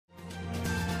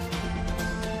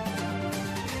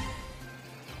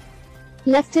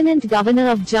Lieutenant Governor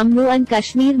of Jammu and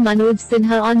Kashmir Manoj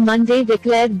Sinha on Monday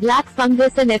declared black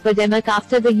fungus an epidemic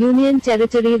after the Union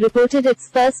Territory reported its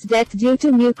first death due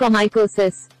to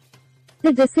mucormycosis.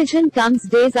 The decision comes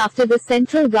days after the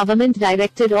central government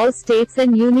directed all states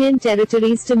and union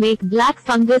territories to make black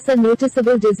fungus a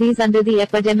noticeable disease under the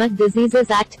Epidemic Diseases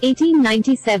Act,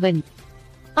 1897.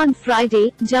 On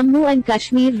Friday, Jammu and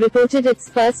Kashmir reported its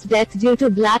first death due to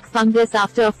black fungus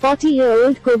after a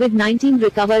 40-year-old COVID-19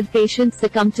 recovered patient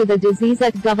succumbed to the disease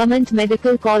at Government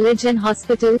Medical College and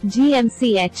Hospital,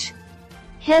 GMCH.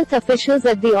 Health officials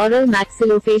at the Oral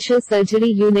Maxillofacial Surgery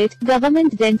Unit,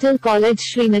 Government Dental College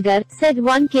Srinagar, said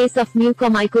one case of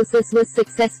mucormycosis was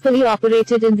successfully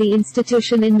operated in the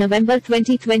institution in November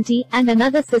 2020, and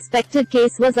another suspected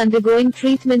case was undergoing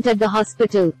treatment at the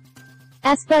hospital.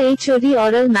 As per HOD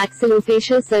Oral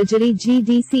Maxillofacial Surgery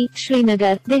GDC,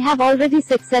 Srinagar, they have already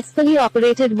successfully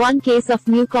operated one case of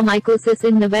mucormycosis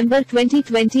in November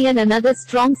 2020 and another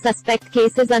strong suspect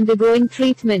case is undergoing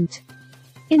treatment.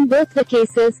 In both the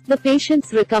cases, the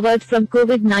patients recovered from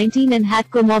COVID-19 and had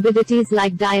comorbidities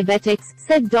like diabetics,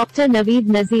 said Dr. Naveed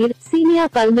Nazir, senior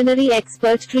pulmonary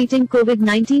expert treating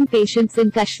COVID-19 patients in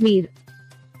Kashmir.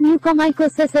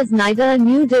 Mucormycosis is neither a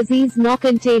new disease nor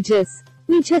contagious.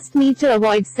 We just need to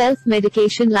avoid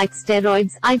self-medication like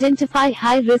steroids, identify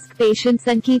high-risk patients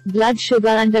and keep blood sugar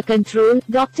under control,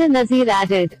 Dr. Nazir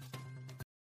added.